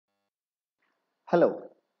Hello,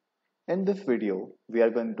 in this video, we are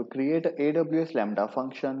going to create an AWS Lambda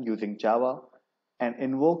function using Java and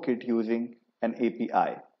invoke it using an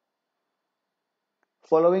API.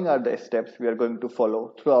 Following are the steps we are going to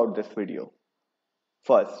follow throughout this video.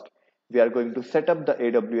 First, we are going to set up the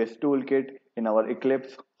AWS Toolkit in our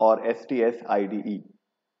Eclipse or STS IDE.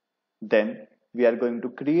 Then, we are going to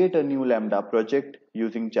create a new Lambda project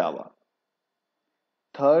using Java.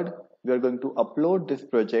 Third, we are going to upload this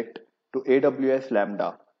project to AWS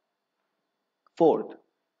Lambda. Fourth,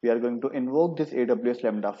 we are going to invoke this AWS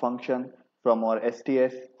Lambda function from our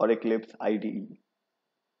STS or Eclipse IDE.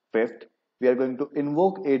 Fifth, we are going to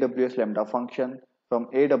invoke AWS Lambda function from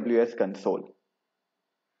AWS console.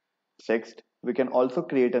 Sixth, we can also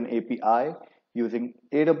create an API using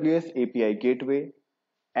AWS API Gateway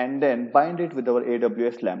and then bind it with our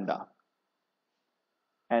AWS Lambda.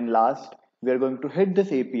 And last, we are going to hit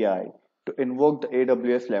this API to invoke the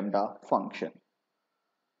AWS Lambda function.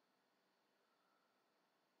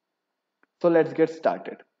 So let's get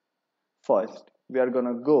started. First, we are going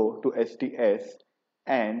to go to STS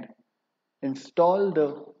and install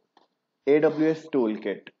the AWS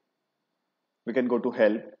Toolkit. We can go to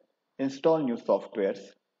Help, Install New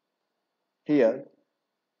Softwares. Here,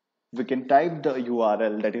 we can type the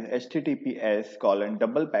URL, that is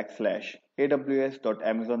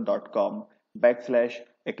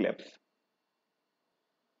https://aws.amazon.com/Eclipse.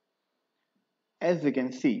 As we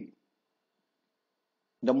can see,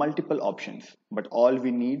 the multiple options, but all we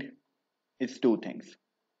need is two things: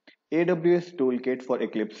 AWS Toolkit for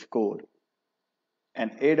Eclipse core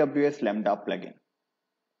and AWS Lambda plugin.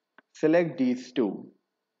 Select these two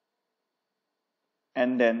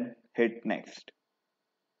and then hit next.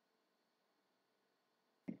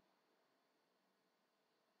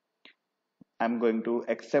 I'm going to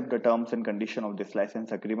accept the terms and conditions of this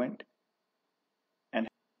license agreement. And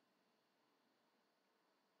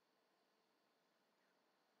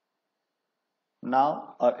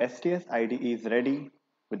now our STS IDE is ready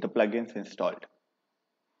with the plugins installed.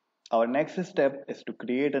 Our next step is to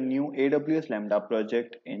create a new AWS Lambda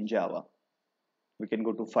project in Java. We can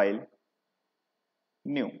go to File,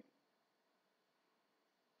 New,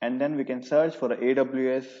 and then we can search for an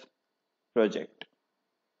AWS project.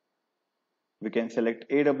 We can select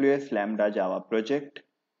AWS Lambda Java Project,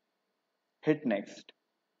 hit Next.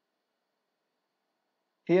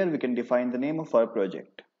 Here we can define the name of our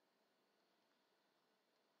project.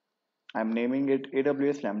 I'm naming it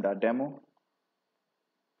AWS Lambda Demo.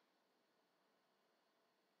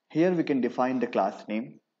 Here we can define the class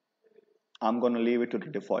name. I'm going to leave it to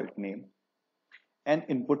the default name. And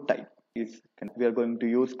input type is, we are going to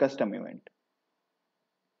use custom event.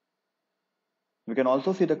 We can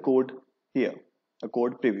also see the code here, a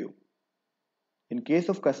code preview. In case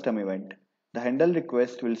of custom event, the handle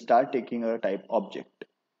request will start taking a type object.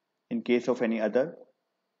 In case of any other,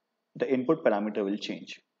 the input parameter will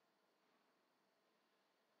change.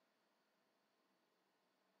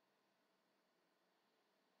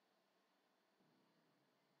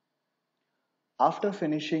 After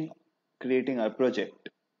finishing creating our project,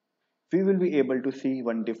 we will be able to see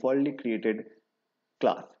one defaultly created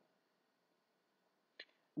class.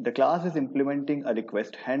 The class is implementing a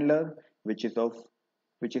request handler, which is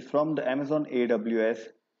from the Amazon AWS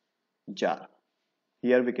jar.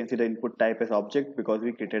 Here we can see the input type as object because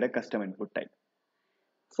we created a custom input type.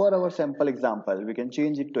 For our sample example, we can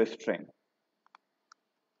change it to a string.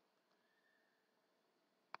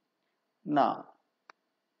 Now,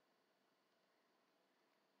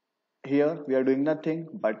 here we are doing nothing,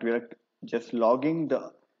 but we are just logging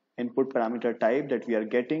the input parameter type that we are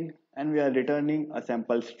getting, and we are returning a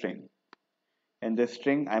sample string. In this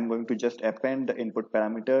string, I'm going to just append the input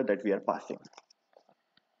parameter that we are passing.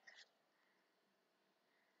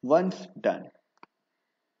 Once done,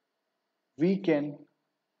 we can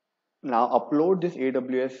now upload this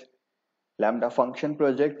AWS Lambda function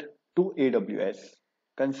project to AWS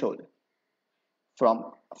console.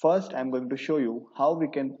 First, I'm going to show you how we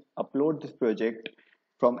can upload this project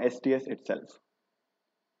from STS itself.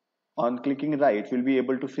 On clicking right, we'll be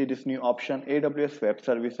able to see this new option, AWS Web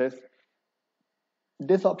Services.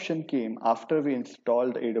 This option came after we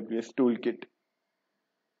installed the AWS Toolkit.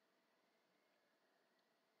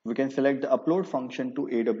 We can select the upload function to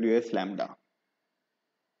AWS Lambda.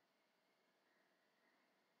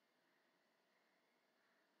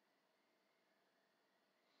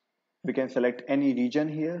 We can select any region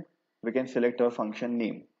here. We can select our function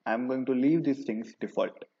name. I'm going to leave these things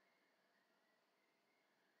default.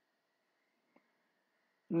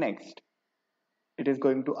 Next, it is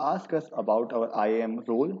going to ask us about our IAM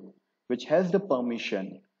role, which has the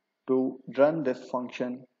permission to run this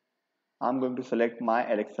function I'm going to select my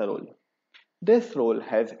Alexa role. This role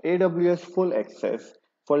has AWS full access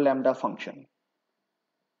for Lambda function.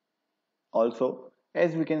 Also,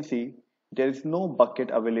 as we can see, there is no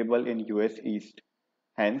bucket available in US East.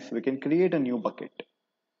 Hence, we can create a new bucket.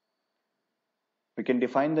 We can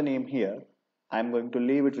define the name here. I'm going to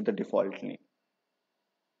leave it with the default name.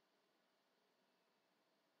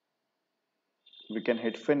 We can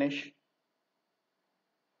hit finish.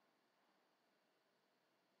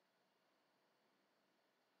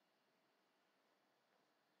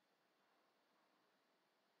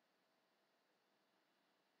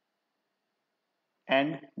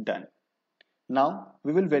 And done. Now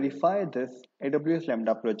we will verify this AWS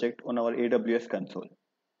Lambda project on our AWS console.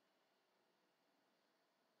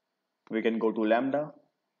 We can go to Lambda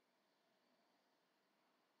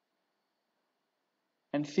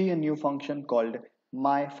and see a new function called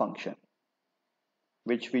my function,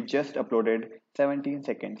 which we just uploaded 17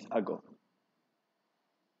 seconds ago.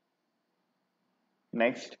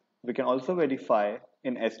 Next, we can also verify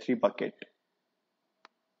in S3 bucket.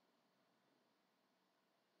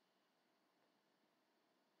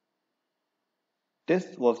 This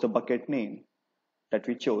was the bucket name that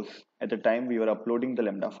we chose at the time we were uploading the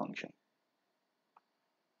Lambda function.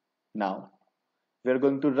 Now, we are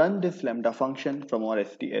going to run this Lambda function from our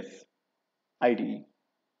STS IDE.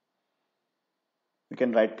 We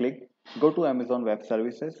can right click, go to Amazon Web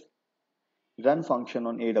Services, run function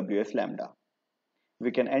on AWS Lambda.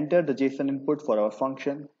 We can enter the JSON input for our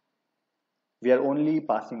function. We are only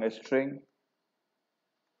passing a string.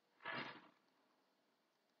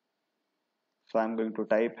 So I'm going to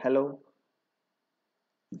type hello.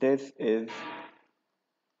 This is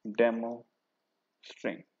demo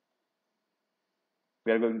string.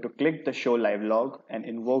 We are going to click the show live log and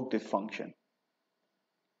invoke this function.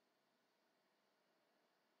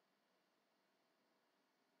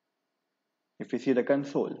 If we see the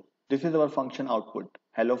console, this is our function output.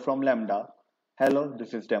 Hello from Lambda. Hello,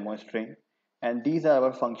 this is demo string. And these are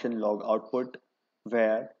our function log output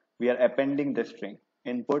where we are appending the string.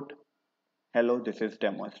 Input, hello, this is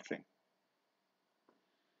demo string.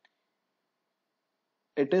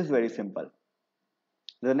 It is very simple.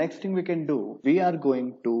 The next thing we can do, we are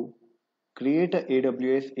going to create an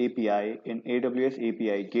AWS API in AWS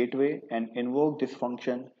API Gateway and invoke this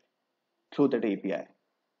function through that API.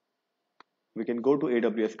 We can go to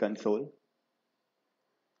AWS console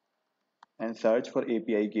and search for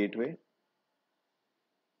API Gateway.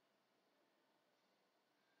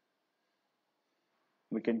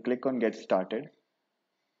 We can click on Get Started.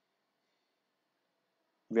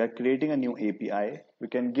 We are creating a new API. We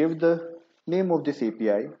can give the name of this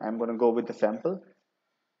API. I'm going to go with the sample.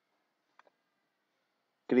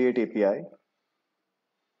 Create API.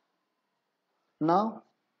 Now,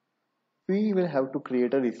 we will have to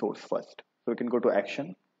create a resource first. So we can go to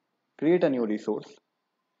Action, create a new resource.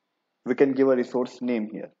 We can give a resource name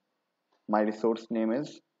here. My resource name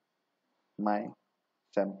is my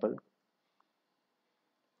sample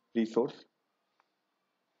resource.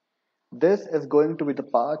 This is going to be the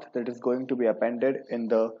path that is going to be appended in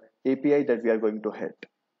the API that we are going to hit.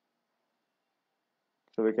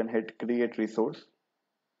 So we can hit create resource.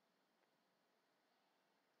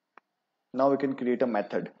 Now we can create a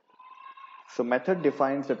method. So method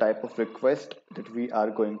defines the type of request that we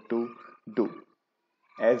are going to do.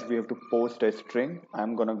 As we have to post a string,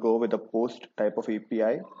 I'm going to go with the post type of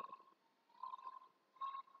API.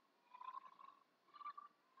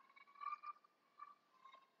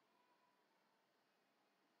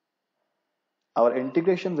 Our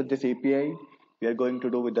integration with this API, we are going to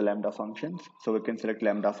do with the Lambda functions. So we can select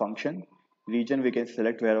Lambda function. Region, we can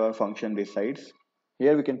select where our function resides.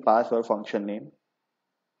 Here we can pass our function name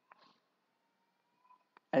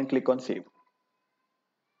and click on save.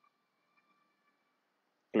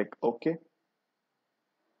 Click OK.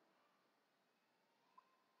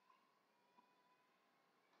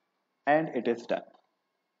 And it is done.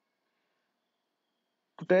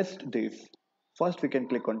 To test this, first we can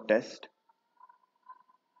click on test.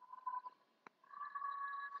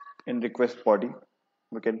 In request body,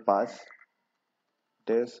 we can pass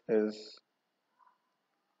this is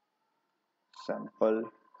sample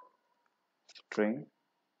string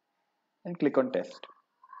and click on test.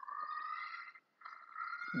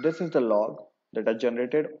 This is the log that are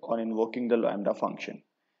generated on invoking the Lambda function.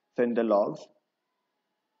 So in the logs,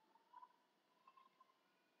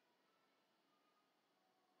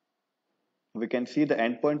 we can see the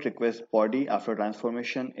endpoint request body after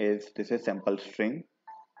transformation is this is sample string.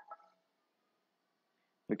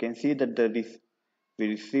 We can see that we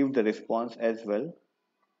received the response as well.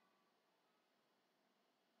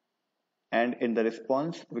 and in the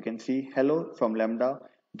response we can see hello from Lambda,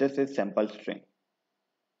 this is sample string.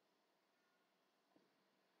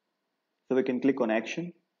 So we can click on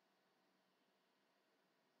action,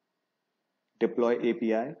 deploy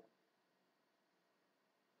API.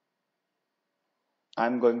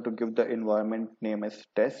 I'm going to give the environment name as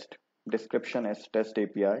test, description as test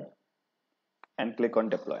API, and click on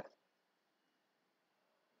deploy.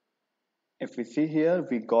 If we see here,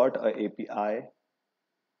 we got a API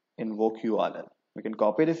invoke URL. We can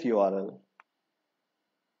copy this URL.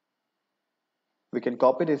 We can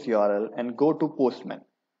copy this URL and go to Postman.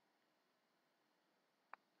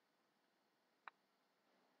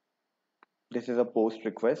 This is a post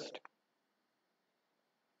request.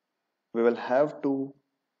 We will have to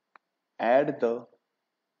add the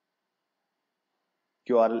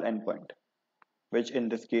URL endpoint, which in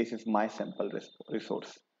this case is my sample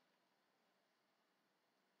resource.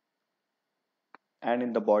 And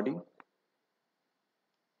in the body,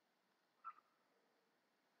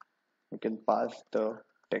 we can pass the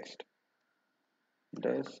text.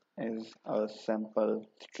 This is a sample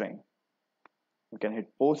string. We can hit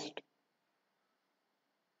post.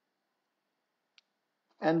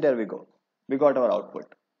 And there we go. We got our output.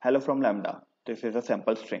 Hello from Lambda. This is a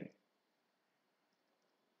sample string.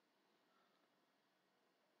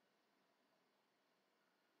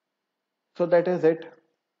 So that is it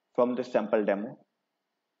from this sample demo.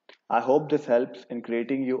 I hope this helps in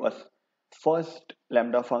creating you a first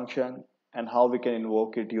Lambda function and how we can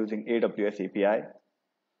invoke it using AWS API.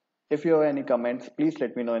 If you have any comments, please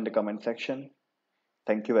let me know in the comment section.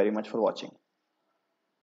 Thank you very much for watching.